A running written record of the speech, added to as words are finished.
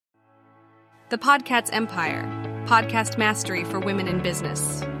The Podcast Empire, podcast mastery for women in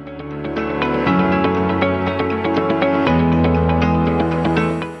business.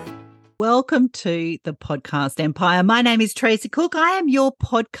 Welcome to the Podcast Empire. My name is Tracy Cook. I am your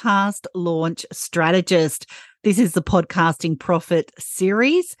podcast launch strategist. This is the Podcasting Profit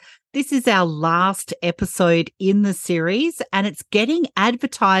series. This is our last episode in the series, and it's getting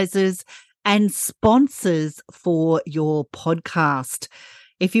advertisers and sponsors for your podcast.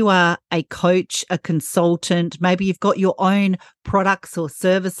 If you are a coach, a consultant, maybe you've got your own products or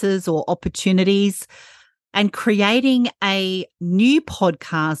services or opportunities, and creating a new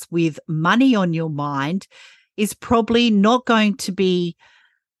podcast with money on your mind is probably not going to be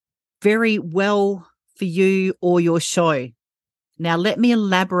very well for you or your show. Now, let me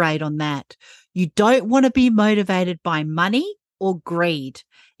elaborate on that. You don't want to be motivated by money or greed.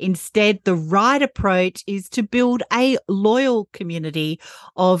 Instead, the right approach is to build a loyal community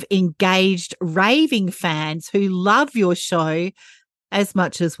of engaged, raving fans who love your show as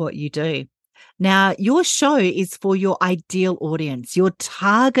much as what you do. Now, your show is for your ideal audience, your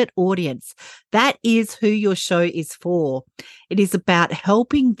target audience. That is who your show is for. It is about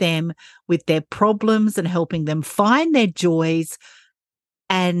helping them with their problems and helping them find their joys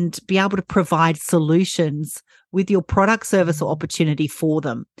and be able to provide solutions with your product, service, or opportunity for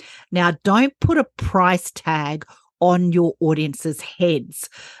them. Now, don't put a price tag on your audience's heads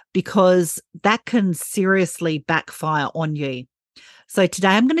because that can seriously backfire on you. So today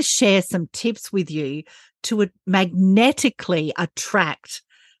I'm going to share some tips with you to magnetically attract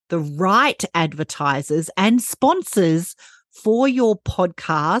the right advertisers and sponsors for your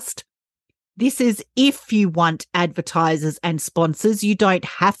podcast. This is if you want advertisers and sponsors. You don't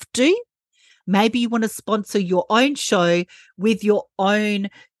have to. Maybe you want to sponsor your own show with your own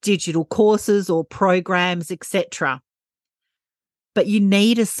digital courses or programs, etc. But you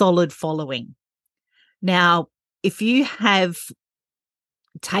need a solid following. Now, if you have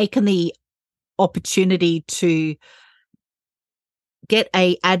taken the opportunity to get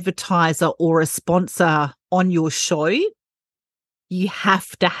an advertiser or a sponsor on your show, you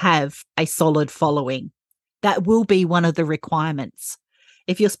have to have a solid following. That will be one of the requirements.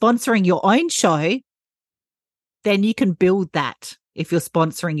 If you're sponsoring your own show, then you can build that if you're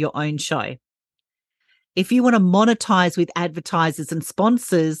sponsoring your own show. If you want to monetize with advertisers and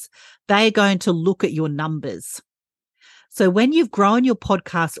sponsors, they're going to look at your numbers. So when you've grown your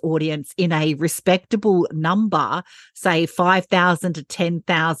podcast audience in a respectable number, say 5,000 to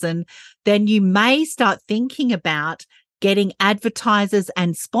 10,000, then you may start thinking about getting advertisers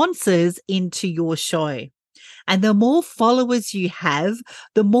and sponsors into your show. And the more followers you have,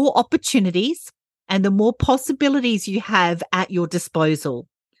 the more opportunities and the more possibilities you have at your disposal.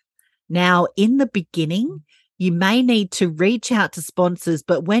 Now, in the beginning, you may need to reach out to sponsors,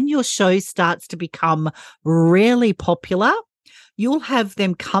 but when your show starts to become really popular, you'll have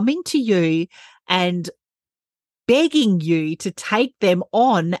them coming to you and begging you to take them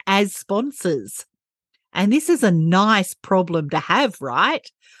on as sponsors. And this is a nice problem to have, right?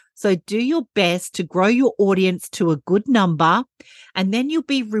 So do your best to grow your audience to a good number, and then you'll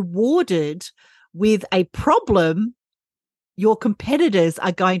be rewarded with a problem your competitors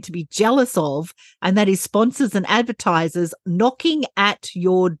are going to be jealous of, and that is sponsors and advertisers knocking at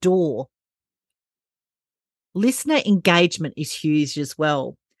your door. Listener engagement is huge as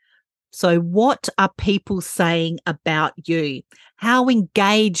well. So what are people saying about you? How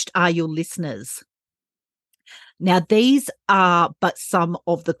engaged are your listeners? Now, these are but some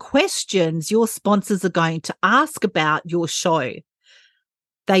of the questions your sponsors are going to ask about your show.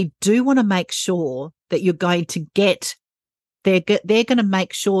 They do want to make sure that you're going to get, they're going to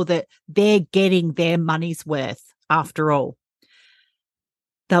make sure that they're getting their money's worth after all.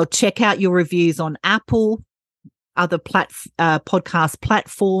 They'll check out your reviews on Apple, other podcast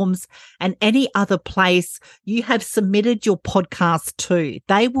platforms, and any other place you have submitted your podcast to.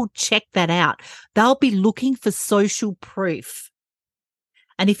 They will check that out. They'll be looking for social proof.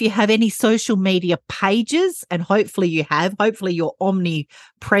 And if you have any social media pages, and hopefully you have, hopefully you're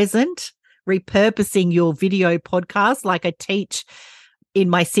omnipresent, repurposing your video podcast like I teach in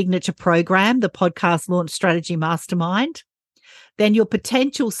my signature program, the Podcast Launch Strategy Mastermind, then your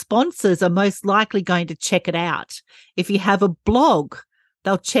potential sponsors are most likely going to check it out. If you have a blog,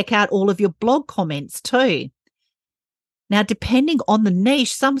 they'll check out all of your blog comments too. Now, depending on the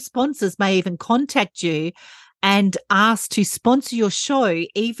niche, some sponsors may even contact you and ask to sponsor your show,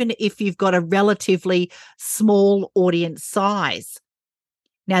 even if you've got a relatively small audience size.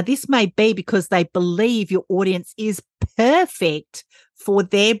 Now, this may be because they believe your audience is perfect for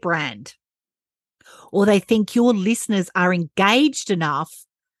their brand, or they think your listeners are engaged enough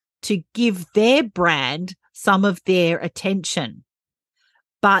to give their brand some of their attention.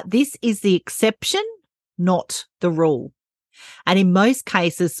 But this is the exception, not the rule. And in most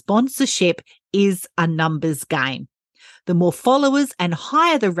cases, sponsorship is a numbers game. The more followers and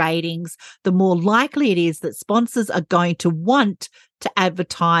higher the ratings, the more likely it is that sponsors are going to want to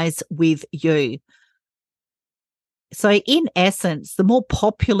advertise with you. So in essence, the more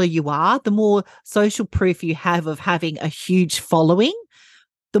popular you are, the more social proof you have of having a huge following,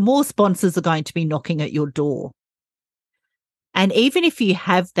 the more sponsors are going to be knocking at your door. And even if you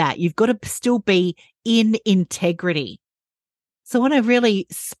have that, you've got to still be in integrity. So I want to really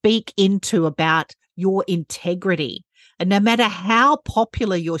speak into about your integrity. And no matter how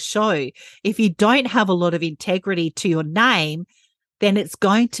popular your show, if you don't have a lot of integrity to your name, then it's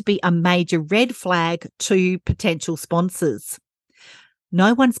going to be a major red flag to potential sponsors.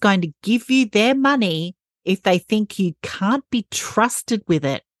 No one's going to give you their money if they think you can't be trusted with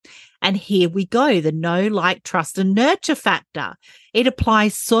it. And here we go, the know, like, trust, and nurture factor. It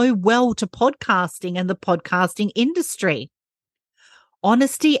applies so well to podcasting and the podcasting industry.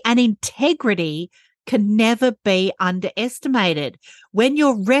 Honesty and integrity can never be underestimated. When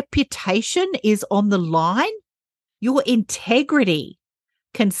your reputation is on the line, your integrity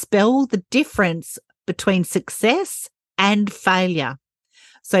can spell the difference between success and failure.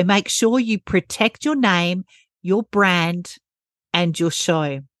 So make sure you protect your name, your brand, and your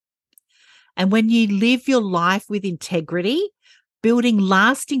show. And when you live your life with integrity, building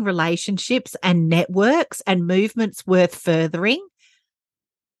lasting relationships and networks and movements worth furthering,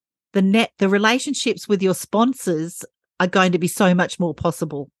 the relationships with your sponsors are going to be so much more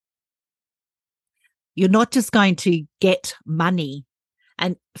possible. You're not just going to get money,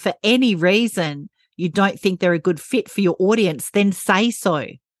 and for any reason you don't think they're a good fit for your audience, then say so.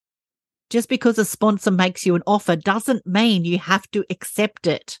 Just because a sponsor makes you an offer doesn't mean you have to accept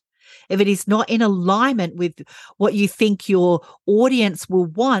it. If it is not in alignment with what you think your audience will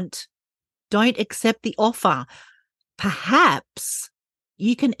want, don't accept the offer. Perhaps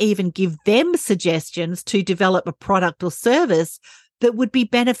you can even give them suggestions to develop a product or service that would be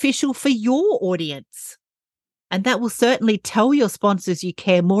beneficial for your audience. And that will certainly tell your sponsors you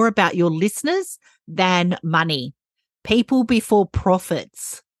care more about your listeners than money. People before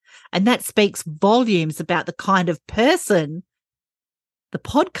profits. And that speaks volumes about the kind of person, the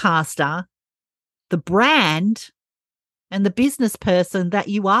podcaster, the brand, and the business person that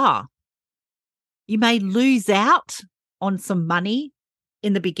you are. You may lose out on some money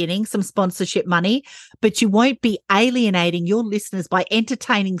in the beginning, some sponsorship money, but you won't be alienating your listeners by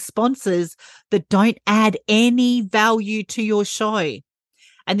entertaining sponsors that don't add any value to your show.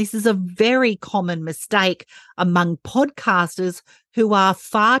 And this is a very common mistake among podcasters who are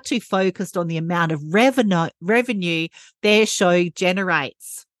far too focused on the amount of revenue their show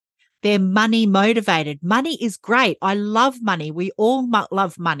generates. They're money motivated. Money is great. I love money. We all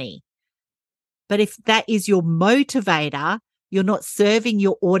love money. But if that is your motivator, you're not serving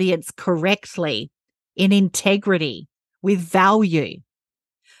your audience correctly, in integrity, with value.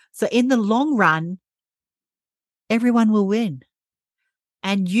 So in the long run, everyone will win.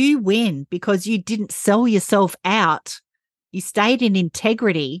 And you win because you didn't sell yourself out. You stayed in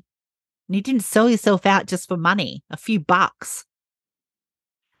integrity and you didn't sell yourself out just for money, a few bucks.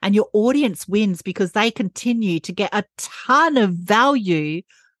 And your audience wins because they continue to get a ton of value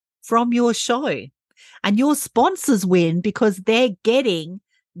from your show. And your sponsors win because they're getting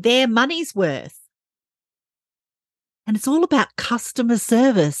their money's worth. And it's all about customer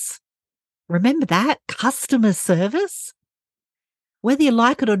service. Remember that? Customer service? Whether you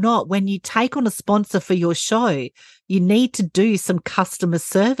like it or not, when you take on a sponsor for your show, you need to do some customer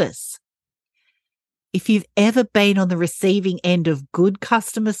service. If you've ever been on the receiving end of good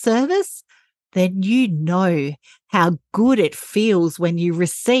customer service, then you know how good it feels when you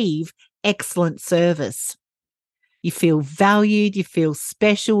receive excellent service. You feel valued, you feel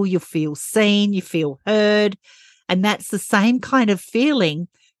special, you feel seen, you feel heard. And that's the same kind of feeling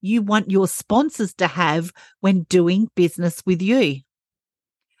you want your sponsors to have when doing business with you.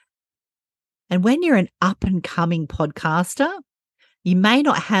 And when you're an up-and-coming podcaster, you may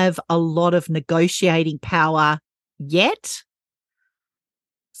not have a lot of negotiating power yet.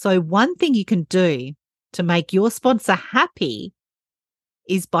 So one thing you can do to make your sponsor happy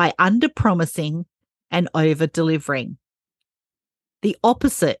is by under-promising and over-delivering. The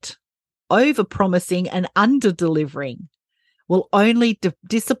opposite, over-promising and under-delivering, will only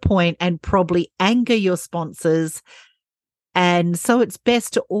disappoint and probably anger your sponsors. And so it's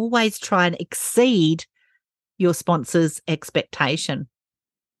best to always try and exceed your sponsor's expectation.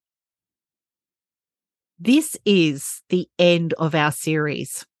 This is the end of our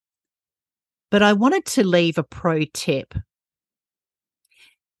series. But I wanted to leave a pro tip.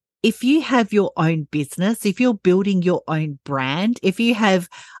 If you have your own business, if you're building your own brand, if you have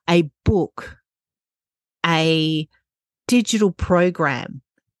a book, a digital program,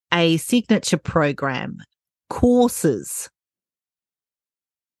 a signature program, courses,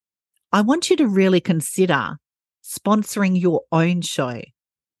 I want you to really consider sponsoring your own show,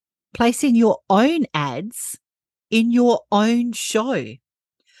 placing your own ads in your own show.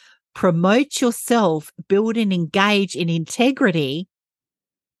 Promote yourself, build and engage in integrity,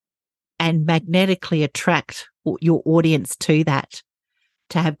 and magnetically attract your audience to that,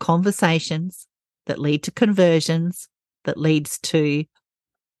 to have conversations that lead to conversions, that leads to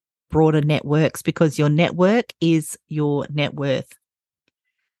broader networks, because your network is your net worth.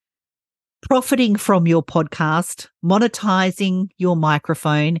 Profiting from your podcast, monetizing your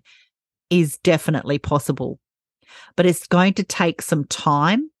microphone is definitely possible, but it's going to take some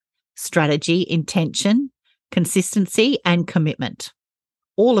time, strategy, intention, consistency, and commitment.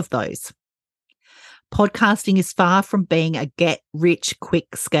 All of those. Podcasting is far from being a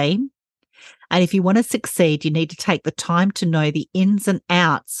get-rich-quick scheme. And if you want to succeed, you need to take the time to know the ins and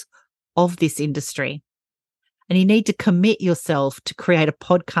outs of this industry. And you need to commit yourself to create a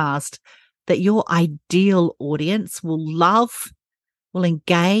podcast that your ideal audience will love, will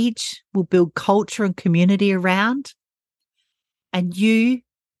engage, will build culture and community around. And you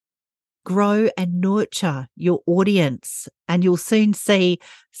grow and nurture your audience, and you'll soon see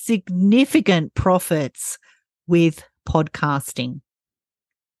significant profits with podcasting.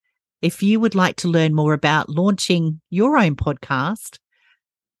 If you would like to learn more about launching your own podcast,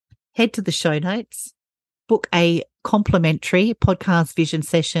 head to the show notes, book a complimentary podcast vision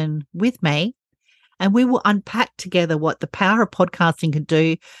session with me, and we will unpack together what the power of podcasting can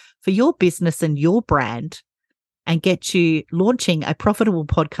do for your business and your brand, and get you launching a profitable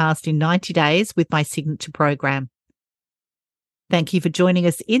podcast in 90 days with my signature program. Thank you for joining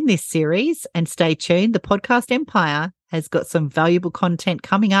us in this series, and stay tuned. The Podcast Empire has got some valuable content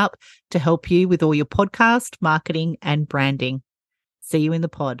coming up to help you with all your podcast, marketing, and branding. See you in the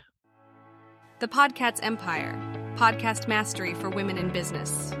pod. The Podcast Empire, podcast mastery for women in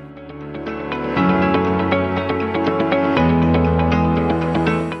business.